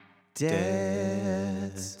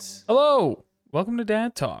Dads. Hello, welcome to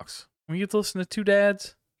Dad Talks. We get to listen to two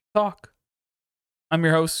dads talk. I'm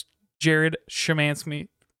your host, Jared Shemansky.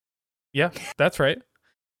 Yeah, that's right.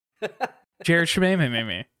 Jared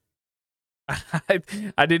Shemansky.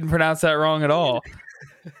 I didn't pronounce that wrong at all.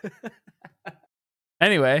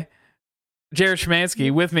 Anyway, Jared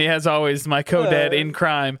Shemansky, with me as always, my co-dad in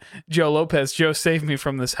crime, Joe Lopez. Joe, save me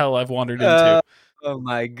from this hell I've wandered into. Oh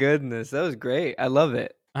my goodness, that was great. I love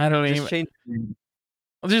it. I don't Just even. change.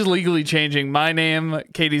 I'm just legally changing my name,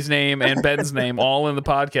 Katie's name, and Ben's name all in the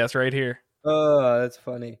podcast right here. Oh, that's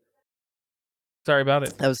funny. Sorry about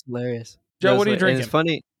it. That was hilarious. Joe, what are you And drinking? it's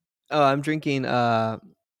funny. Oh, I'm drinking. I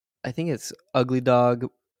think it's Ugly Dog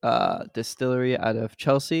Distillery out of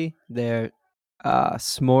Chelsea. Their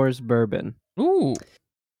s'mores bourbon. Ooh.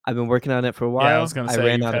 I've been working on it for a while. Yeah, I was gonna say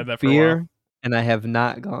ran you've out had of that for a while. beer, and I have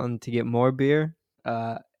not gone to get more beer.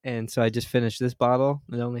 And so I just finished this bottle.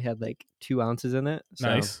 It only had like 2 ounces in it. So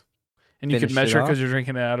Nice. And you could finished it measure off. because you're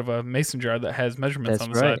drinking it out of a mason jar that has measurements That's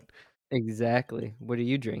on the right. side. Exactly. What are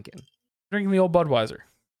you drinking? Drinking the old Budweiser.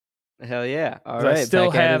 Hell yeah. All 'Cause right. I still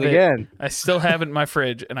back at have it it. again. I still have it in my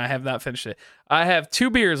fridge, and I have not finished it. I have 2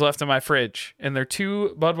 beers left in my fridge, and they're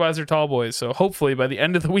 2 Budweiser Tall Boys. So hopefully by the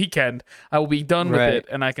end of the weekend, I will be done with Right. it,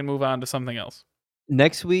 and I can move on to something else.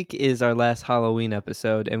 Next week is our last Halloween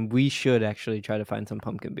episode, and we should actually try to find some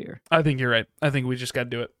pumpkin beer. I think you're right. I think we just got to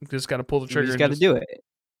do it. We just got to pull the We trigger. just and got to do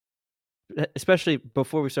it. Especially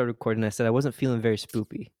before we started recording, I said I wasn't feeling very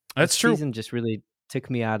spoopy. That's This true. season just really took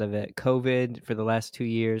me out of it. COVID for the last 2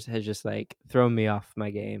 years has just like thrown me off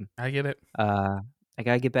my game. I get it. I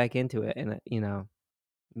gotta get back into it, and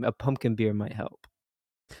a pumpkin beer might help.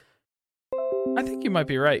 I think you might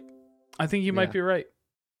be right. Yeah. Be right.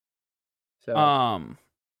 So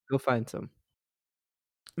go find some.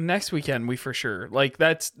 Next weekend we for sure, like,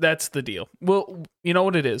 that's the deal. Well, you know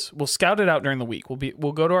what it is, we'll scout it out during the week.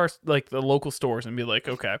 We'll go to our, like, the local stores and be like,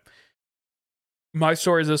 okay, my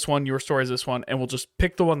store is this one, your store is this one, and we'll just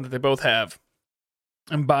pick the one that they both have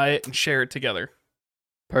and buy it and share it together.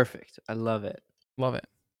 Perfect. I love it. Love it.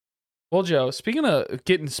 Well, Joe, speaking of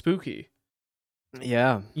getting spooky,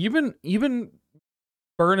 Yeah. you've been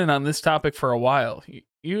burning on this topic for a while.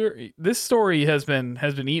 This story has been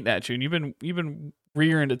eating at you, and you've been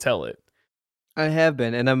rearing to tell it. I have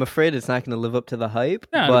been, and I'm afraid it's not going to live up to the hype,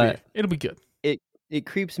 Nah, but it'll be good. it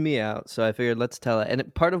creeps me out, so I figured let's tell it.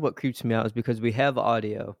 And part of what creeps me out is because we have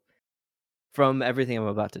audio from everything I'm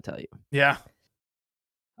about to tell you. Yeah.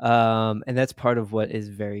 And that's part of what is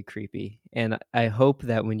very creepy. And I hope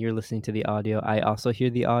that when you're listening to the audio, I also hear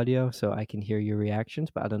the audio so I can hear your reactions,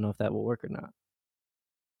 but I don't know if that will work or not.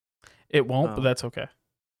 It won't, but that's okay.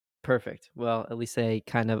 Perfect. Well, at least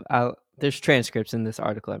there's transcripts in this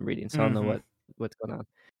article I'm reading, so I'll know what's going on.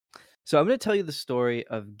 So I'm going to tell you the story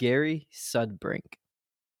of Gary Sudbrink.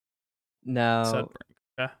 Now,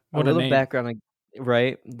 Yeah. a little background,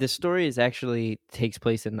 right? This story actually takes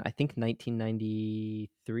place in, I think,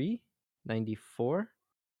 1993, 94.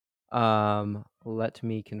 Let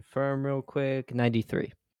me confirm real quick.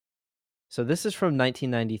 93. So this is from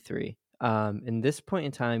 1993. In this point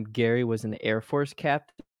in time, Gary was an Air Force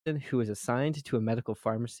captain who was assigned to a medical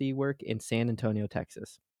pharmacy work in San Antonio,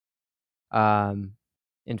 Texas.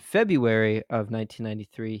 In February of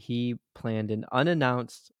 1993, he planned an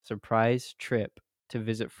unannounced surprise trip to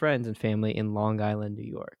visit friends and family in Long Island, New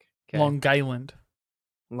York. Okay? Long Island.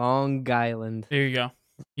 Long Island. There you go.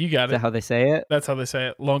 You got Is that how they say it? That's how they say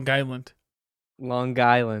it. Long Island. Long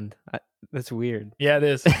Island. That's weird. Yeah, it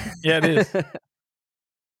is. Yeah, it is.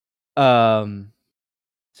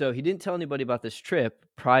 So he didn't tell anybody about this trip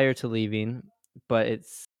prior to leaving, but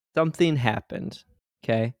something happened.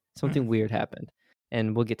 Okay? Something weird happened.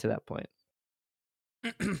 And we'll get to that point.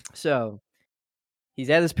 So he's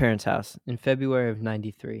at his parents' house in February of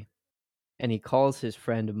 93, and he calls his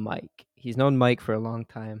friend Mike. He's known Mike for a long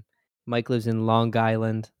time. Mike lives in Long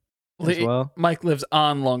Island as well. Mike lives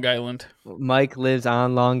on Long Island. Mike lives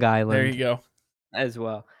on Long Island. There you go. As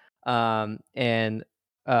well. And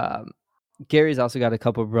Gary's also got a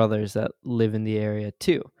couple of brothers that live in the area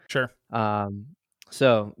too. Sure.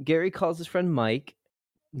 So Gary calls his friend Mike.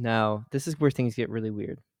 Now, this is where things get really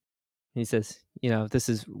weird. He says, this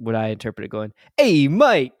is what I interpreted going, "Hey,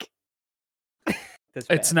 Mike."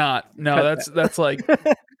 It's not. No, that's like,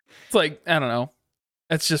 it's like, I don't know.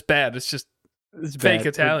 It's just bad. It's fake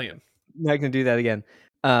Italian. I'm not going to do that again.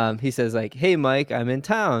 He says, like, "Hey, Mike, I'm in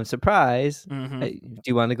town. Surprise. Mm-hmm. Hey, do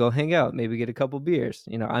you want to go hang out? Maybe get a couple beers?"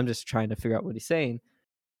 I'm just trying to figure out what he's saying.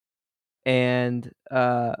 And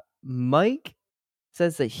Mike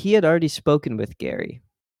says that he had already spoken with Gary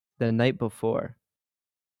the night before.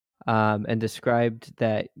 and described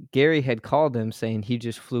that Gary had called him saying he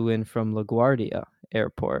just flew in from LaGuardia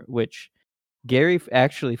Airport, which Gary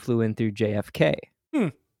actually flew in through JFK. Hmm.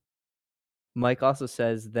 Mike also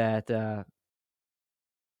says that,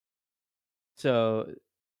 so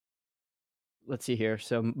let's see here.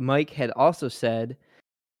 So Mike had also said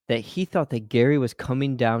that he thought that Gary was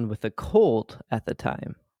coming down with a cold at the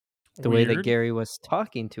time. The way that Weird. Gary was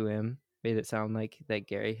talking to him made it sound like that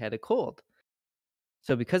Gary had a cold.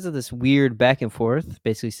 So because of this weird back and forth,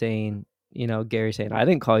 basically saying, Gary saying, I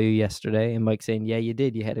didn't call you yesterday, and Mike saying, yeah, you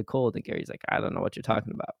did, you had a cold, and Gary's like, I don't know what you're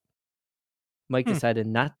talking about. Mike decided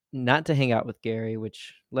not to hang out with Gary,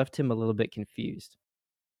 which left him a little bit confused.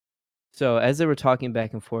 So as they were talking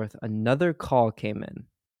back and forth, another call came in.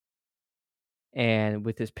 And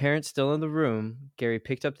with his parents still in the room, Gary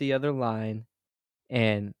picked up the other line,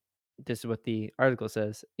 and this is what the article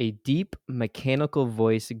says: a deep mechanical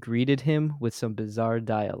voice greeted him with some bizarre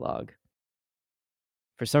dialogue.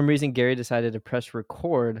 For some reason, Gary decided to press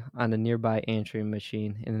record on a nearby answering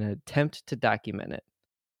machine in an attempt to document it.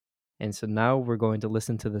 And so now we're going to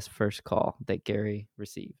listen to this first call that Gary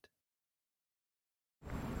received.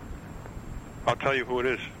 I'll tell you who it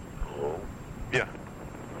is. Hello? Yeah.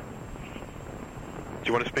 Do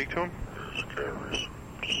you want to speak to him? It's Gary's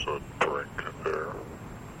son, Frank, there.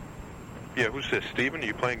 Yeah, who's this? Steven? Are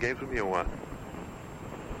you playing games with me or what?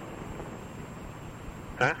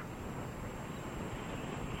 Huh?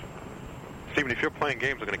 Steven, if you're playing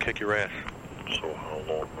games, I'm going to kick your ass. So how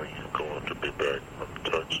long are you going to be back from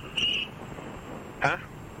Texas? Huh?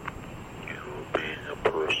 You're being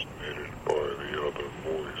impersonated by the other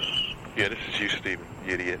voice. Yeah, this is you, Steven,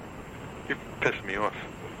 you idiot. You're pissing me off.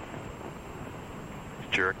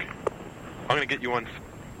 Jerk. I'm going to get you on...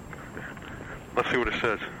 Let's see what it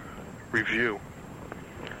says. Review.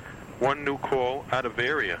 One new call out of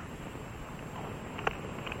area.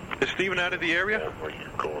 Is Steven out of the area? How long are you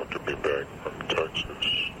going to be back from Texas?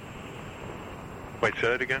 Wait, say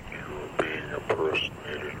that again? You're being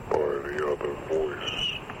impersonated by the other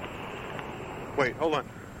voice. Wait, hold on.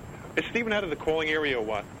 Is Steven out of the calling area or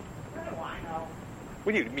what?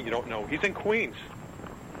 What do you mean you don't know? He's in Queens.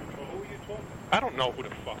 Well, who are you talking to? I don't know who the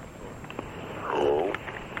fuck. Hello?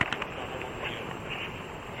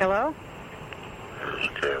 Hello?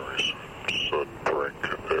 It's Gary's son,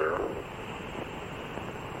 Frank, there.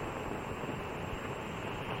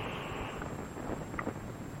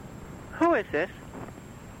 Who is this?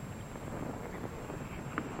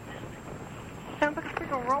 Sounds like a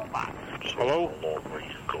freaking robot. So Hello? how long are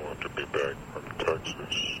you going to be back from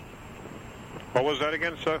Texas? What was that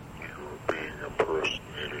again, sir? You're being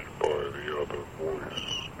impersonated by the other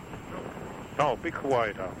voice. Oh, be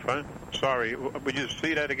quiet, Alf. Sorry, would you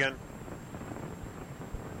see that again?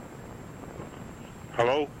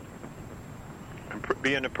 Hello?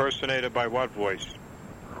 Being impersonated by what voice?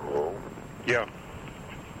 Hello? Yeah.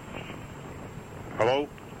 Hello?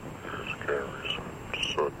 It's Gary's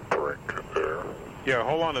son, Frank, there. Yeah,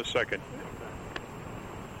 hold on a second.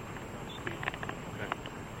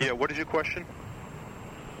 Yeah, what is your question?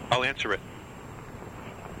 I'll answer it.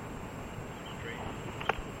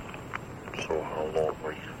 So how long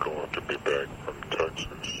are you going to be back from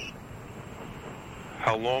Texas?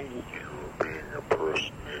 How long? You're being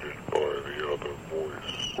impersonated by the other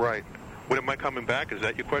voice. Right. When am I coming back? Is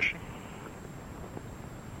that your question?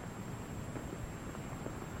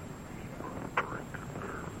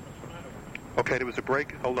 Okay, there was a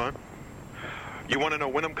break. Hold on. You want to know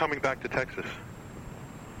when I'm coming back to Texas?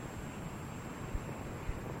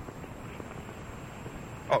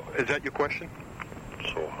 Oh, is that your question?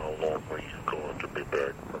 So how long are you going to be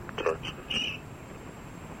back from Texas?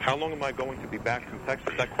 How long am I going to be back from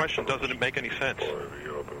Texas? That question doesn't make any sense. By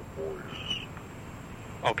the other voice.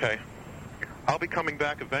 Okay. I'll be coming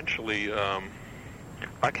back eventually.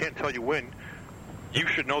 I can't tell you when. You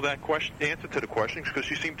should know that question, the answer to the questions, because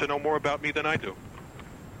you seem to know more about me than I do.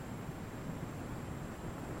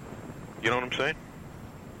 You know what I'm saying?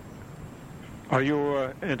 Are you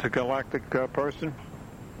an intergalactic person?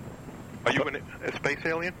 Are you a space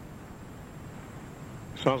alien?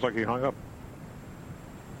 Sounds like he hung up.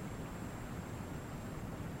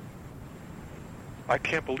 I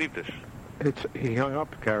can't believe this. He hung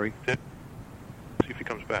up, Gary. See if he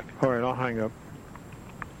comes back. All right, I'll hang up.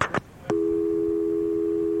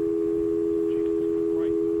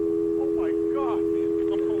 Oh my God, man!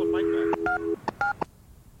 I'm calling Mike back.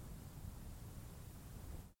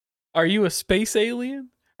 Are you a space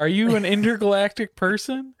alien? Are you an intergalactic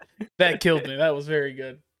person? That killed me. That was very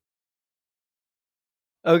good.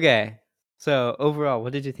 Okay. So overall,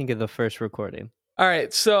 what did you think of the first recording? All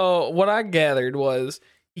right. So what I gathered was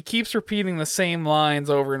he keeps repeating the same lines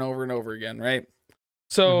over and over and over again, right?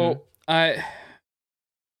 So I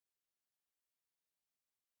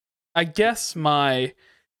guess my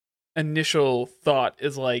initial thought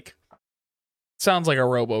is like, sounds like a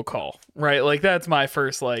robocall, right? Like that's my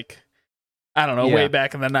first, like, I don't know, way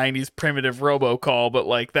back in the 90s primitive robocall, but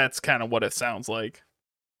like that's kind of what it sounds like.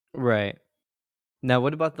 Right. Now,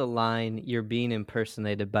 what about the line, "You're being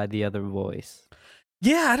impersonated by the other voice"?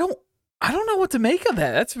 Yeah, I don't know what to make of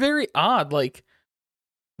that. That's very odd. Like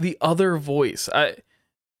the other voice.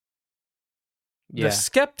 The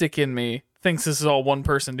skeptic in me thinks this is all one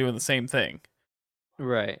person doing the same thing.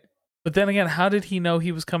 Right. But then again, how did he know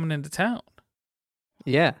he was coming into town?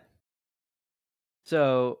 Yeah.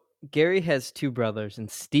 So Gary has two brothers,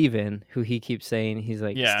 and Steven, who he keeps saying, he's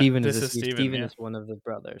like, Steven is Steven is one of the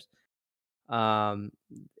brothers.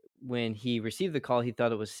 When he received the call, he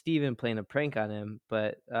thought it was Steven playing a prank on him,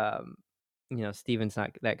 but Steven's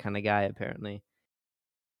not that kind of guy apparently.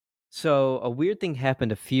 So a weird thing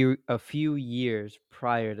happened a few years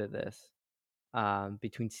prior to this,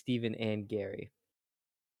 between Steven and Gary.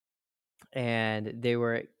 And they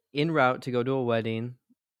were en route to go to a wedding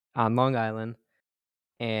on Long Island,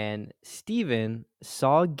 and Steven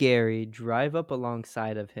saw Gary drive up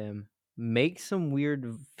alongside of him, make some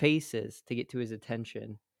weird faces to get to his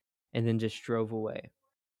attention, and then just drove away.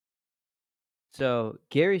 So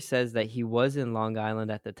Gary says that he was in Long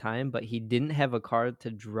Island at the time, but he didn't have a car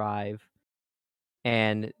to drive,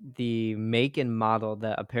 and the make and model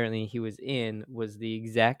that apparently he was in was the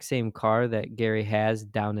exact same car that Gary has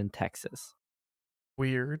down in Texas.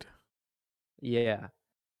 Weird. Yeah.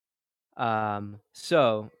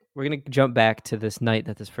 So we're gonna jump back to this night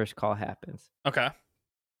that this first call happens. Okay.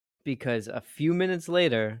 Because a few minutes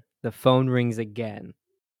later, the phone rings again,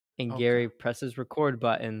 and Gary presses record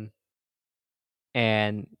button,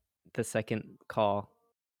 and the second call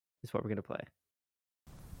is what we're gonna play.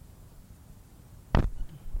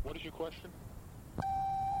 What is your question?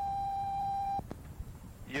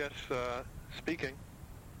 Yes, speaking.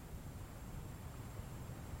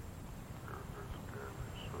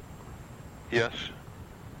 Yes.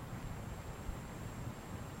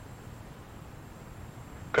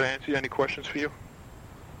 Could I answer any questions for you?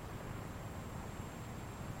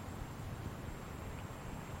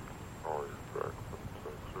 Are you back from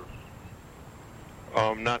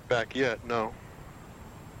Texas? Not back yet, no.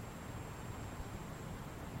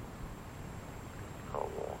 How long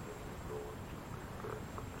are you going to be back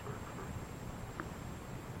from Texas?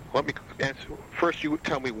 Let me answer. First, you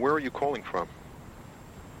tell me, where are you calling from?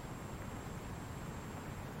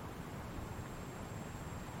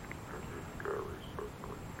 This is Gary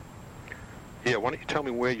Sudley. Yeah, why don't you tell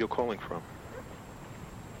me where you're calling from?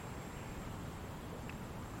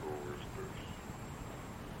 Who is this?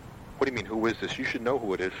 What do you mean, who is this? You should know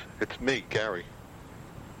who it is. It's me, Gary.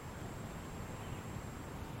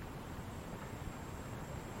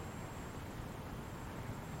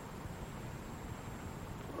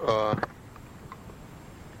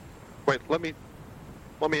 Wait, let me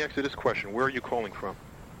ask you this question. Where are you calling from?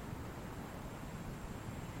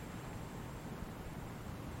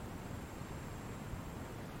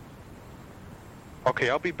 Okay,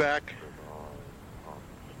 I'll be back.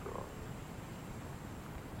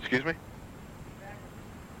 Excuse me?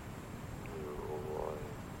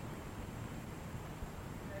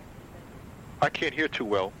 I can't hear too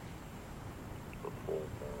well.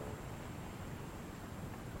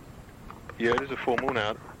 Yeah, it is a full moon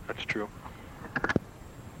out. That's true.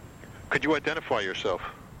 Could you identify yourself?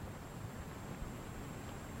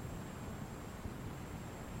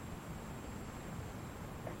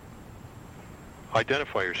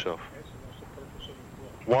 Identify yourself.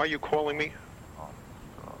 Why are you calling me?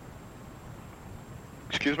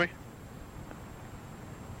 Excuse me?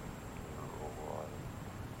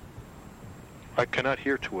 I cannot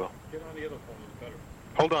hear too well. Get on the other phone, it's better.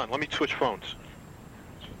 Hold on, let me switch phones.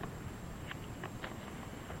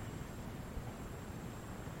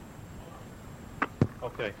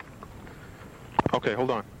 Okay. Okay,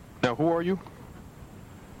 hold on. Now, who are you?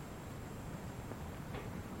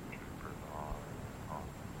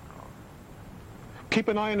 Keep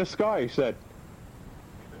an eye in the sky, he said.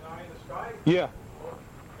 Keep an eye in the sky? Yeah.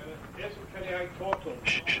 Yes, Kenny, I talked to him.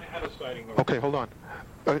 Shh. I had a sighting over Okay, hold on.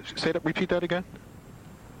 Say that. Repeat that again.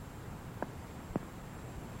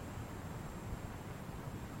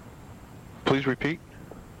 Please repeat.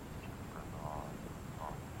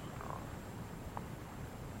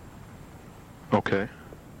 Okay.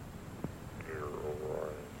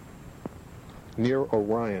 Near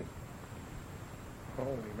Orion.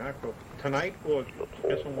 Holy mackerel. Tonight or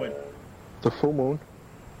guess when? The full moon.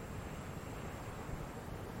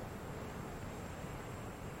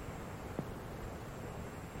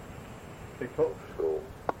 They told Show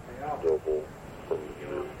double from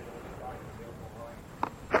you.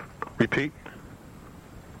 Repeat.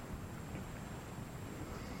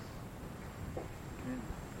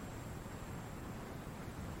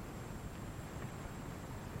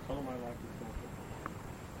 Tell them I like to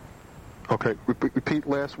talk Okay, repeat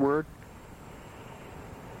last word.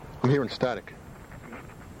 I'm hearing static. to them.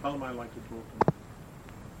 Tell them I like to talk to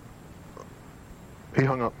them. He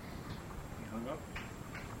hung up. He hung up.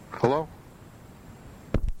 Hello?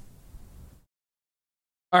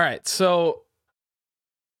 All right, so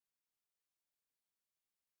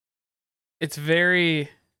it's very,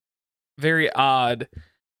 very odd.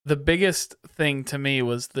 The biggest thing to me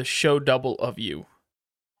was the show double of you.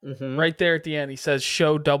 Mm-hmm. Right there at the end, he says,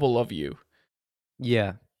 show double of you.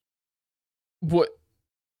 Yeah. What?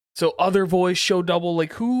 So other voice, show double,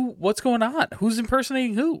 like who? What's going on? Who's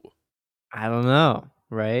impersonating who? I don't know,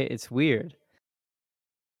 right? It's weird.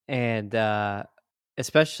 And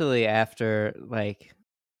especially after, like,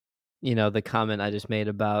 you know, the comment I just made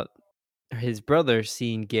about his brother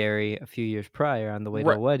seeing Gary a few years prior on the way to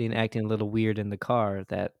Right. a wedding acting a little weird in the car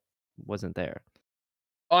that wasn't there.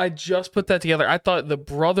 I just put that together. I thought the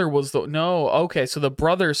brother was the... No, okay, so the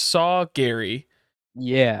brother saw Gary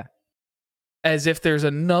Yeah, as if there's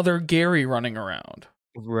another Gary running around.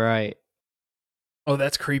 right. Oh,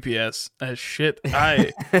 that's creepy as shit.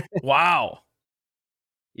 Wow.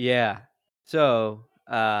 Yeah. So,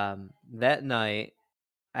 that night,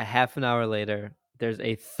 a half an hour later, there's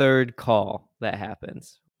a third call that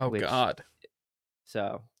happens. Oh, which- God.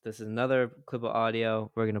 So, this is another clip of audio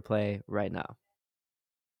we're going to play right now.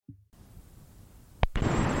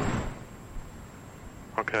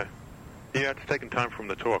 Okay. Yeah, it's taking time from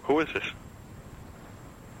the talk. Who is this?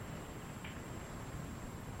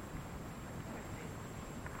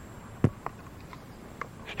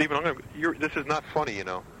 Stephen, this is not funny, you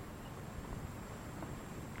know.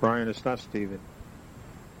 Brian, it's not Stephen.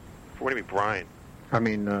 What do you mean, Brian? I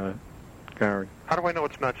mean, Gary. How do I know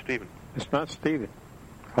it's not Stephen? It's not Stephen.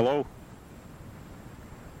 Hello?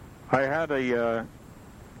 I had a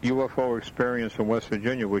UFO experience in West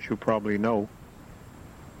Virginia, which you probably know.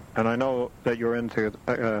 And I know that you're into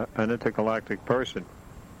an intergalactic person.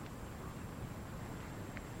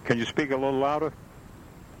 Can you speak a little louder?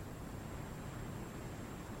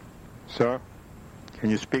 Sir? Can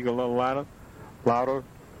you speak a little louder? Louder?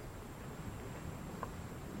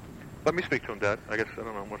 Let me speak to him, Dad. I guess, I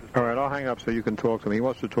don't know what his... All right, I'll hang up so you can talk to me. He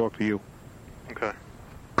wants to talk to you. Okay.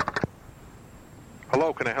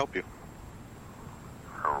 Hello, can I help you?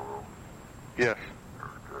 Hello. Yes. There's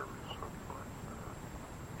gotta be something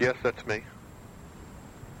like Yes, that's me.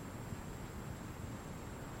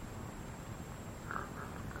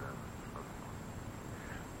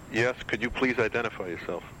 Yes, could you please identify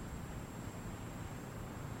yourself?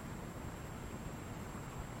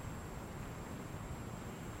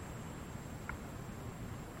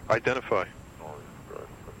 Identify. Oh, you're back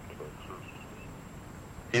from Texas.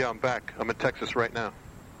 Yeah, I'm back. I'm in Texas right now.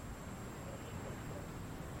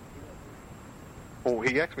 Oh,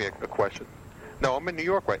 he asked me a question. No, I'm in New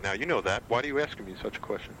York right now. You know that. Why are you asking me such a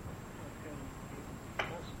question?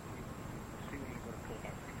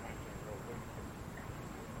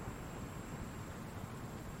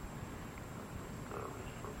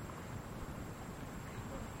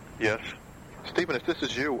 Yes. Stephen, if this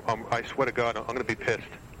is you, I swear to God, I'm going to be pissed.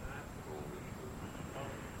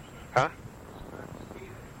 Huh?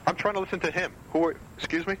 I'm trying to listen to him.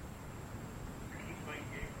 Excuse me?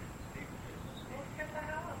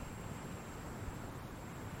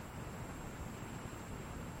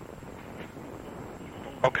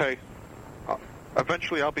 Okay.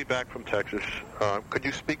 Eventually I'll be back from Texas. Could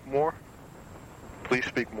you speak more? Please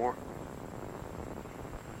speak more.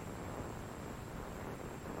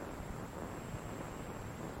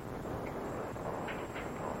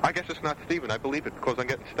 I guess it's not Stephen. I believe it because I'm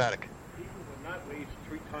getting static.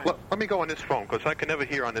 Let me go on this phone because I can never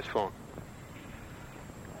hear on this phone.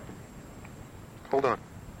 Hold on.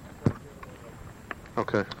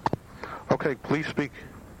 Okay. Okay, please speak.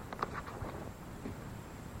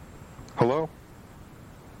 Hello?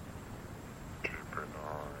 Keep an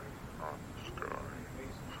eye on the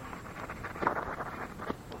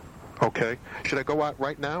sky. Okay. Should I go out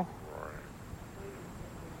right now? Right.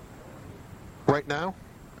 Right now?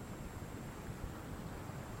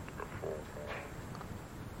 The full moon.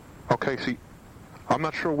 Okay, see, I'm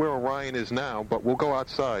not sure where Orion is now, but we'll go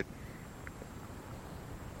outside.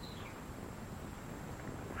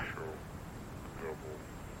 Show double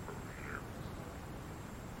from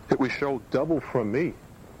you. It would show double from me.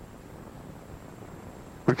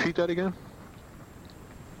 Repeat that again?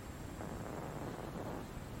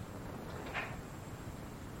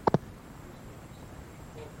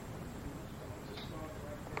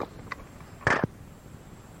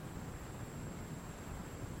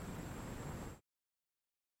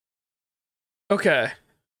 Okay.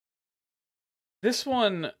 This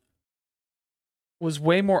one was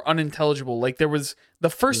way more unintelligible. Like there was the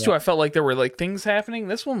first two I felt like there were like things happening.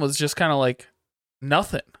 This one was just kind of like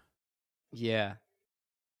nothing. Yeah.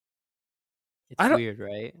 It's I don't- weird,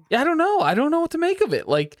 right? I don't know. I don't know what to make of it.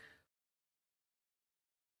 Like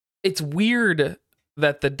it's weird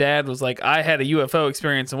that the dad was like, I had a UFO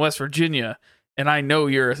experience in West Virginia and I know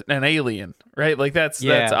you're an alien, right? Like that's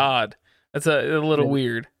Yeah. odd. That's a little Yeah.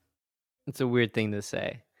 weird. It's a weird thing to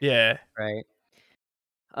say, Yeah. right?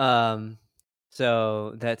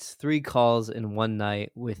 So that's 3 calls in one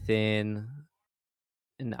night within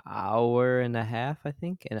an hour and a half, I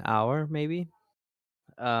think, an hour maybe.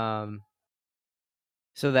 So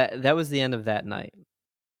that was the end of that night.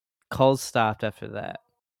 Calls stopped after that.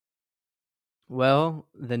 Well,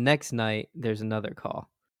 the next night there's another call.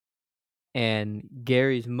 And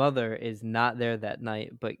Gary's mother is not there that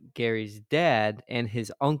night, but Gary's dad and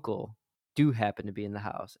his uncle do happen to be in the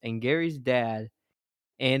house. And Gary's dad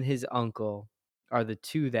and his uncle are the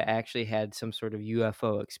two that actually had some sort of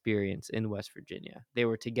UFO experience in West Virginia. They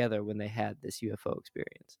were together when they had this UFO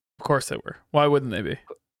experience. Of course they were. Why wouldn't they be?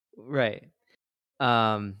 Right.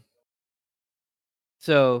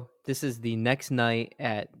 So this is the next night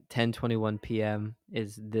at 10:21 p.m.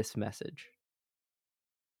 is this message.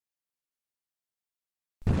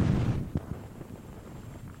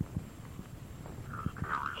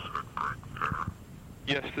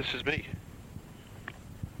 Yes, this is me.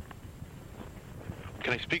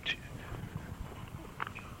 Can I speak to you?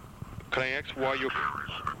 Can I ask why you're...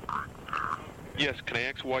 Yes, can I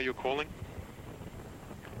ask why you're calling?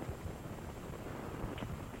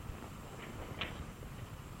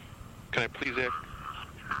 Can I please ask...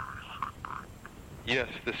 Yes,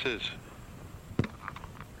 this is.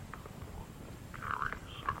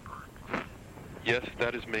 Yes,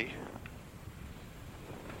 that is me.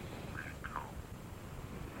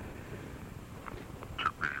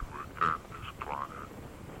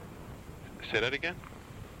 Say that again?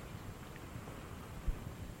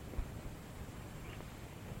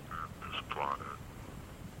 This planet.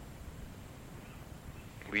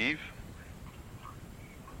 Leave?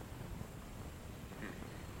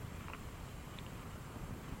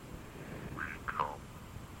 We come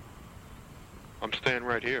I'm staying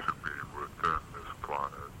right here. to be within this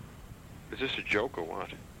planet. Is this a joke or what?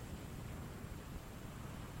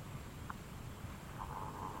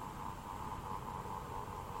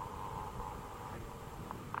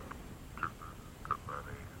 The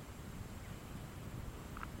many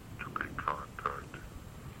to be contacted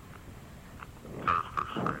as the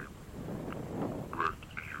same with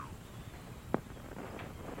you.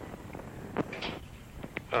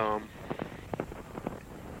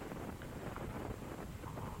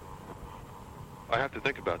 I have to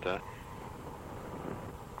think about that.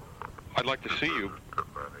 I'd like to see you. The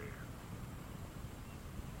many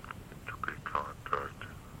to be contacted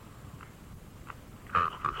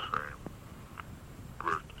as the same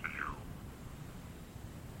with you.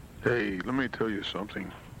 Hey, let me tell you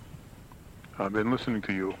something. I've been listening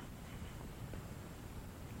to you,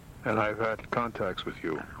 and I've had contacts with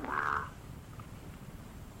you.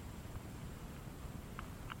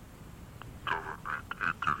 Government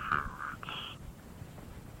interference.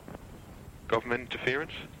 Government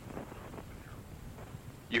interference?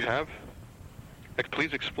 You have?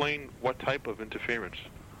 Please explain what type of interference.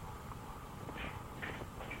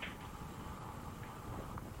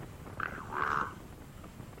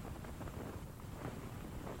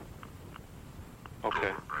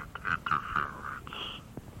 Okay. Government interference.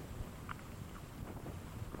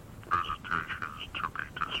 Visitations to be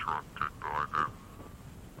disrupted by them.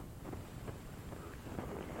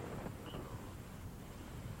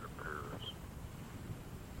 Appears.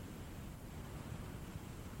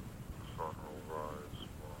 Sun will rise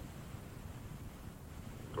from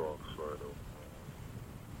dark side of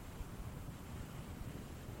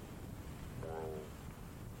world.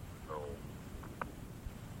 No.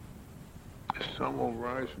 The sun will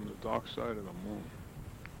rise from the dark side of the moon.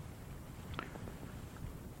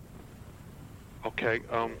 Okay,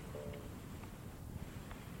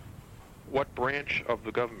 what branch of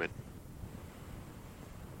the government?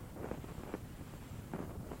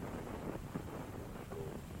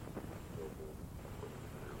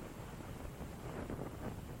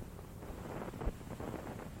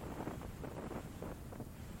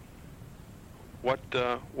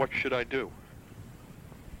 What should I do?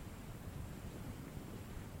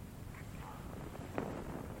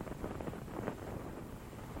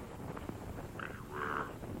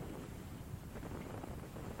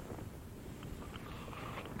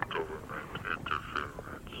 Government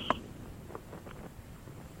interference.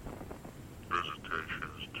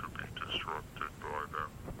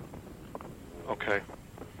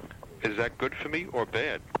 Is that good for me or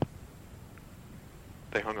bad?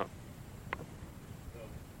 They hung up.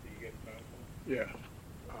 Yeah.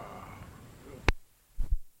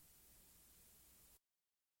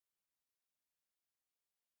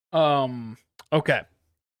 Okay.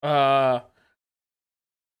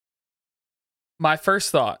 My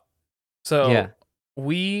first thought. So Yeah.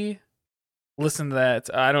 we listened to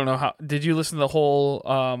that. I don't know how. Did you listen to the whole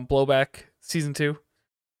Blowback season 2?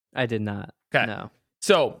 I did not. 'Kay. No.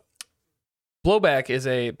 So Blowback is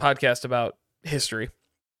a podcast about history,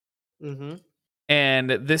 Mm-hmm. and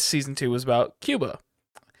this season 2 was about Cuba.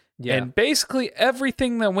 Yeah. And basically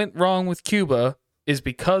everything that went wrong with Cuba is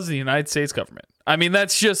because of the United States government. I mean,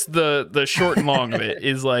 that's just the short and long of it,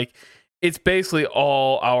 is like, it's basically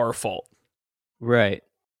all our fault. Right.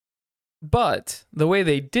 But the way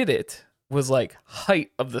they did it was like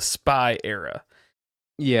height of the spy era.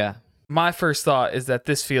 Yeah. My first thought is that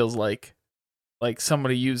this feels like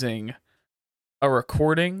somebody using a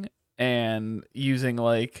recording and using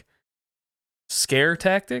like scare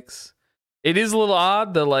tactics. It is a little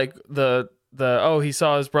odd, the oh, he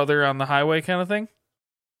saw his brother on the highway kind of thing.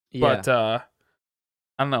 Yeah. But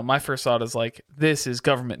I don't know. My first thought is like, this is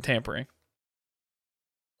government tampering.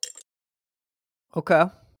 Okay.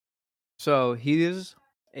 So he is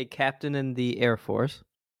a captain in the Air Force.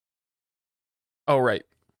 Oh, right.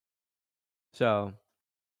 So,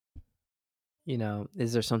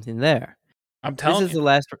 is there something there? I'm This telling is you. the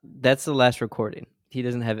last. That's the last recording. He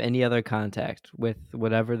doesn't have any other contact with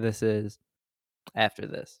whatever this is after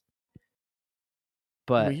this.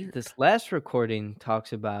 But Weird. this last recording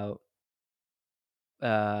talks about,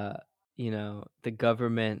 the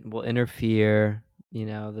government will interfere.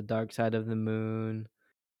 The dark side of the moon.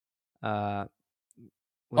 What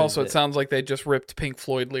Also, is it sounds like they just ripped Pink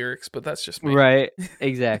Floyd lyrics, but that's just me. Right.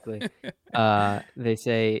 Exactly. They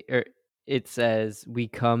say, it says, we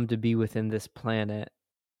come to be within this planet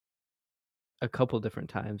a couple different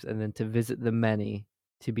times, and then to visit the many,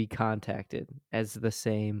 to be contacted as the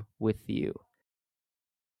same with you.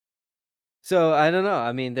 So I don't know.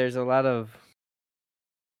 I mean, there's a lot of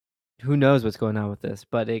who knows what's going on with this,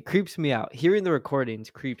 but it creeps me out. Hearing the recordings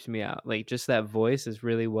creeps me out. Like, just that voice is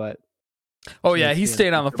really what. Oh, yeah. makes He me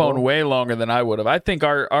stayed on the phone uncomfortable. way longer than I would have. I think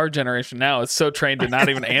our generation now is so trained to not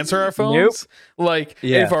even answer our phones. Like,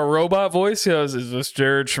 Yeah. if our robot voice goes, is this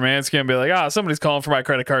Jared Szymanski? And be like, somebody's calling for my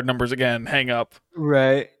credit card numbers again. Hang up.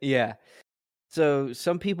 Right. Yeah. So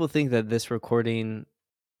some people think that this recording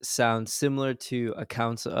sounds similar to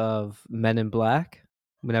accounts of Men in Black,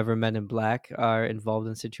 whenever Men in Black are involved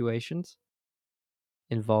in situations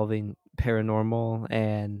involving paranormal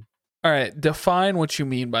and All right. Define what you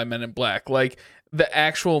mean by Men in Black. Like, the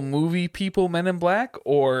actual movie people Men in Black,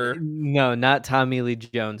 or no, not Tommy Lee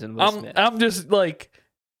Jones and Will Smith. I'm just like,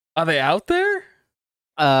 are they out there?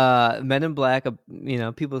 Men in Black,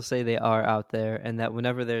 people say they are out there, and that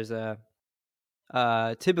whenever there's a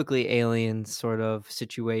typically alien sort of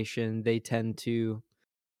situation, they tend to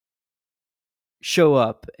show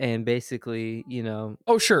up and basically,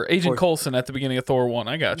 Oh, sure. Agent Or- Coulson at the beginning of Thor 1.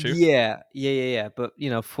 I got you. yeah. But,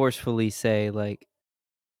 forcefully say, like,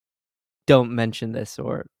 don't mention this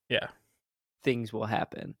or Yeah. things will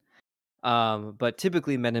happen. But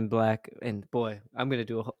typically Men in Black, and boy,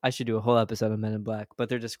 I should do a whole episode on Men in Black, but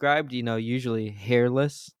they're described, usually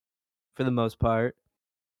hairless for the most part,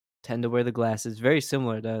 tend to wear the glasses, very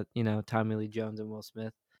similar to, Tommy Lee Jones and Will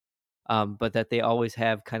Smith. But that they always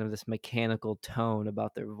have kind of this mechanical tone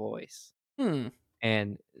about their voice.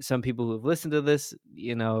 And some people who have listened to this,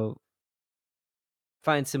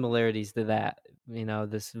 find similarities to that,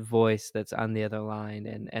 this voice that's on the other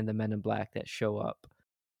line and the Men in Black that show up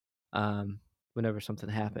whenever something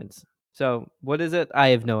happens. So what is it? I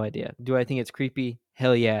have no idea. Do I think it's creepy?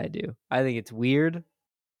 Hell yeah, I do. I think it's weird.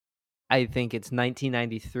 I think it's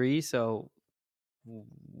 1993, so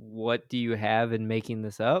what do you have in making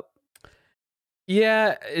this up?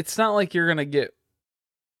 Yeah, it's not like you're gonna get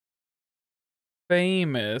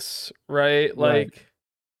famous, right? Like,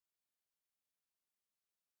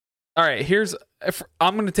 all right,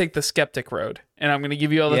 I'm gonna take the skeptic road, and I'm gonna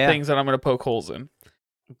give you all the things that I'm gonna poke holes in.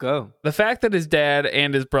 Go. The fact that his dad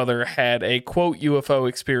and his brother had a quote UFO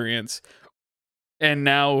experience, and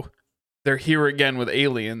now they're here again with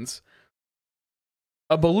aliens.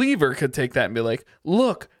 A believer could take that and be like,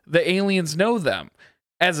 look, the aliens know them.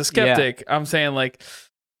 As a skeptic, I'm saying, like,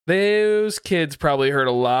 those kids probably heard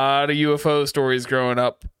a lot of UFO stories growing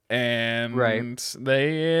up, and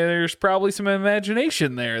there's probably some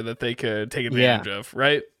imagination there that they could take advantage of,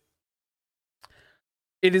 right?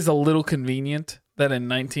 It is a little convenient that in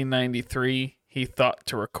 1993 he thought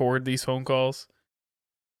to record these phone calls.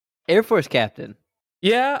 Air Force captain.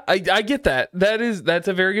 Yeah, I get that. That's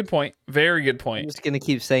a very good point. Very good I'm point. just gonna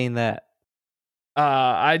keep saying that.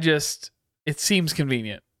 It seems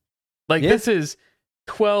convenient. Like, Yeah. this is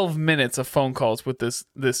 12 minutes of phone calls with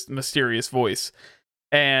this mysterious voice.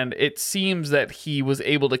 And it seems that he was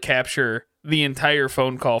able to capture the entire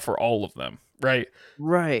phone call for all of them, right?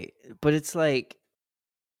 Right, but it's like,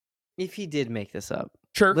 if he did make this up,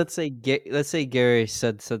 Sure. let's say Gary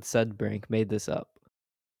Sudbrink made this up.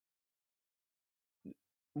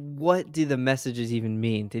 What do the messages even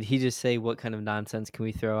mean? Did he just say, what kind of nonsense can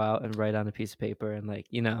we throw out and write on a piece of paper and, like,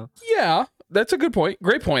 you know? Yeah, that's a good point.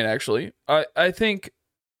 Great point, actually. I think.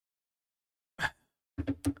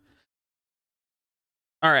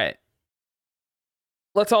 All right.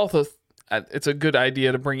 Let's also. It's a good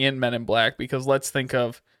idea to bring in Men in Black, because let's think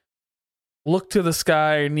of look to the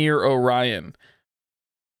sky near Orion.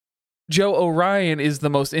 Joe, Orion is the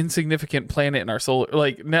most insignificant planet in our solar.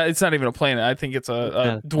 Like, no, it's not even a planet. I think it's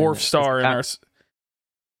a dwarf star in our.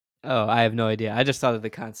 Oh, I have no idea. I just thought of the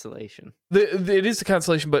constellation. It is a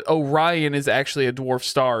constellation, but Orion is actually a dwarf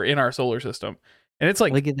star in our solar system, and it's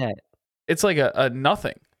like, Look at that. it's like a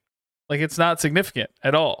nothing. Like, it's not significant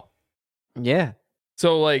at all. Yeah.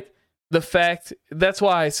 So, like, the fact that's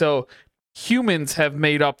why. So humans have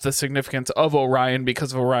made up the significance of Orion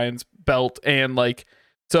because of Orion's belt, and like,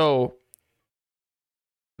 so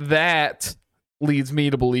that leads me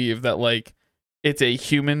to believe that, like, it's a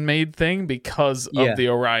human made thing because Yeah. of the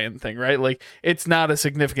Orion thing, right? Like, it's not a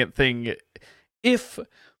significant thing. If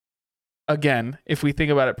we think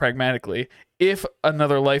about it pragmatically, if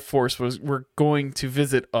another life force were going to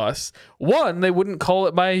visit us, one, they wouldn't call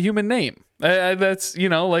it by a human name. That's,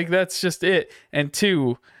 like, that's just it. And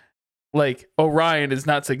two, like, Orion is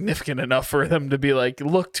not significant enough for them to be like,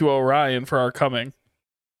 look to Orion for our coming.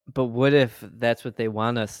 But what if that's what they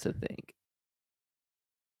want us to think?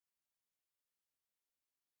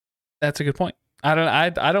 That's a good point. I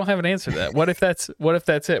don't have an answer to that. What if that's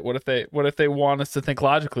it? What if they want us to think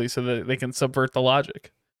logically so that they can subvert the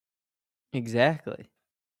logic? Exactly.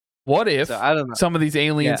 What if So I don't know. some of these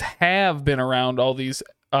aliens have been around all these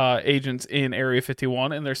agents in Area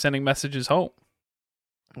 51 and they're sending messages home?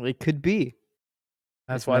 It could be.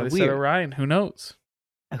 That's Isn't why that they said weird? Orion. Who knows?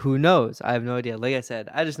 Who knows? I have no idea. Like I said,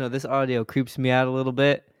 I just know this audio creeps me out a little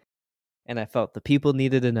bit, and I felt the people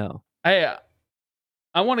needed to know. I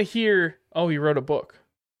want to hear. Oh, he wrote a book.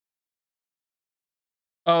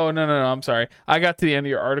 Oh, no. I'm sorry. I got to the end of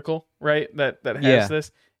your article, right? That has Yeah.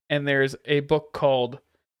 this. And there's a book called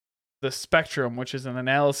The Spectrum, which is an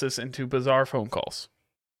analysis into bizarre phone calls.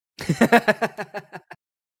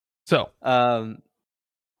 So,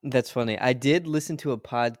 That's funny. I did listen to a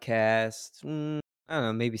podcast, I don't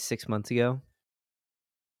know, maybe 6 months ago,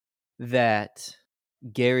 that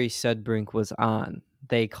Gary Sudbrink was on.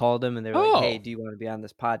 They called him and they were like, hey, Oh. do you want to be on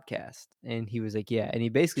this podcast? And he was like, yeah. And he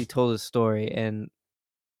basically told his story. And,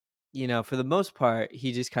 for the most part,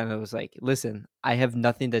 he just kind of was like, listen, I have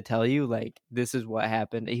nothing to tell you. Like, this is what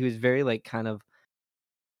happened. He was very, like, kind of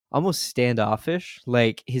almost standoffish.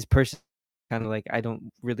 Like, his person kind of like, I don't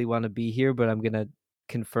really want to be here, but I'm going to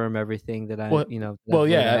confirm everything that I, Well- that I've well,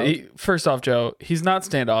 laid yeah. out. First off, Joe, he's not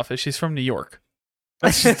standoffish. He's from New York.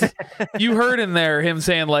 That's just, you heard in there him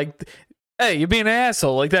saying, like, hey, you're being an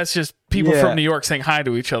asshole. Like, that's just people Yeah. from New York saying hi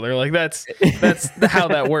to each other. Like, that's how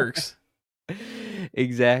that works.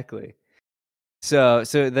 Exactly. So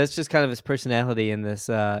that's just kind of his personality in this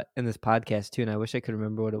podcast too. And I wish I could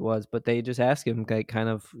remember what it was, but they just asked him like kind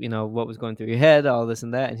of, what was going through your head, all this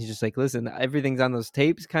and that. And he's just like, listen, everything's on those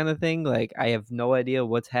tapes kind of thing. Like, I have no idea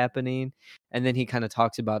what's happening. And then he kind of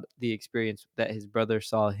talks about the experience that his brother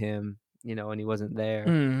saw him, and he wasn't there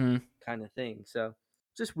Mm-hmm. kind of thing. So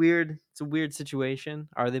just weird. It's a weird situation.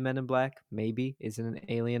 Are they Men in Black? Maybe. Is it an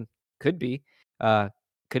alien? Could be. Could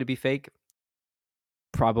it be fake?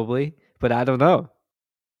 Probably, but I don't know.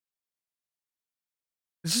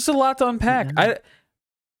 It's just a lot to unpack. Yeah.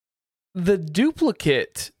 The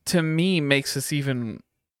duplicate to me makes this even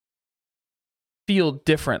feel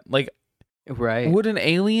different. Like, Right. would an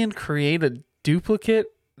alien create a duplicate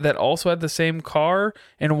that also had the same car?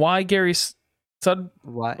 And why Gary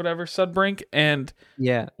Why? Sudbrink? And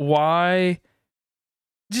Yeah. why?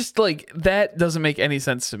 Just like, that doesn't make any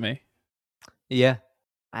sense to me. Yeah.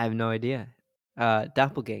 I have no idea.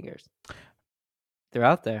 Doppelgangers. They're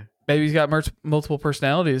out there. Maybe he's got multiple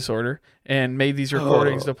personality disorder and made these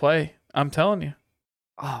recordings to play. I'm telling you.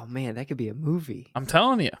 Oh man, that could be a movie. I'm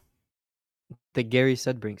telling you. The Gary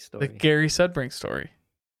Sudbrink story. The Gary Sudbrink story.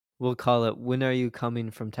 We'll call it "When Are You Coming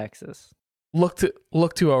from Texas?" Look to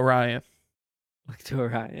Orion. Look to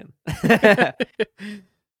Orion.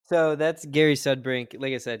 So that's Gary Sudbrink.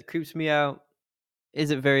 Like I said, creeps me out.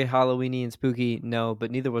 Is it very Halloweeny and spooky? No,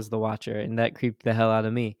 but neither was The Watcher, and that creeped the hell out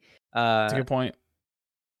of me. That's a good point.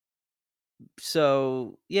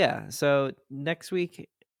 So yeah, so next week,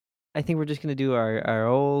 I think we're just gonna do our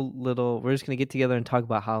old little. We're just gonna get together and talk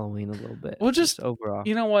about Halloween a little bit. Well, just overall.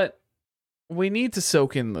 You know what? We need to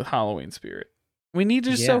soak in the Halloween spirit. We need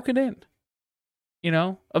to just soak it in. You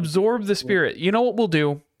know, absorb the spirit. You know what we'll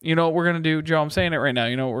do? You know what we're gonna do, Joe? I'm saying it right now.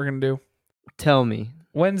 You know what we're gonna do? Tell me.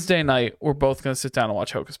 Wednesday night, we're both gonna sit down and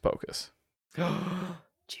watch Hocus Pocus.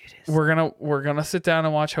 Judas. We're gonna sit down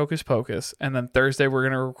and watch Hocus Pocus, and then Thursday we're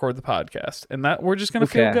gonna record the podcast, and that we're just gonna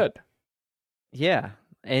feel good. Yeah,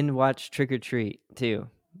 and watch Trick or Treat too.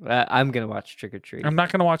 I'm gonna watch Trick or Treat. I'm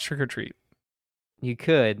not gonna watch Trick or Treat. You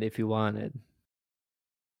could if you wanted.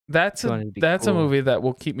 That's a movie that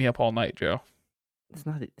will keep me up all night, Joe. It's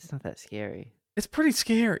not that scary. It's pretty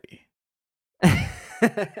scary.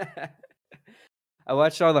 I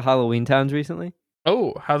watched all the Halloween Towns recently.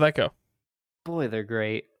 Oh, how'd that go? Boy, they're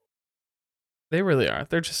great. They really are.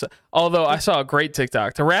 They're just. Although I saw a great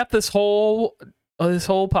TikTok to wrap this whole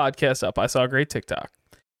podcast up. I saw a great TikTok,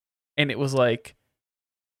 and it was like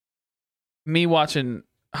me watching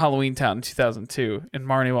Halloween Town in 2002, and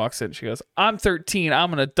Marnie walks in. She goes, "I'm 13.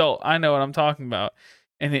 I'm an adult. I know what I'm talking about."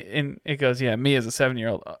 And it goes, "Yeah, me as a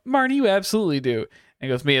 7-year-old, Marnie, you absolutely do." And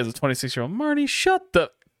it goes, "Me as a 26-year-old, Marnie, shut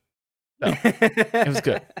the." No, it was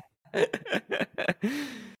good.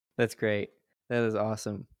 That's great. That is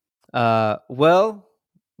awesome. Well,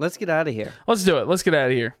 let's get out of here. Let's do it. Let's get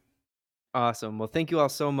out of here. Awesome. Well, thank you all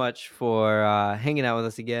so much for hanging out with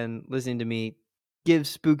us again, listening to me give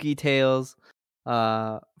spooky tales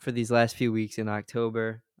for these last few weeks in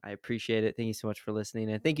October. I appreciate it. Thank you so much for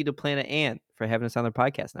listening. And thank you to Planet Ant for having us on their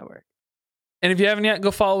podcast network. And if you haven't yet, go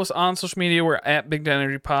follow us on social media. We're at Big Dead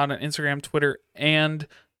Energy Pod on Instagram, Twitter, and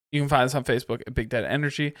you can find us on Facebook at Big Dead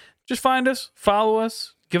Energy. Just find us, follow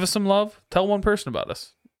us, give us some love, tell one person about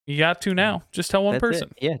us. You got to now. Just tell one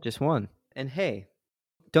person. It. Yeah, just one. And hey,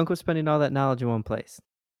 don't go spending all that knowledge in one place.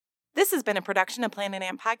 This has been a production of Planet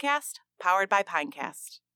Ant Podcast, powered by Pinecast.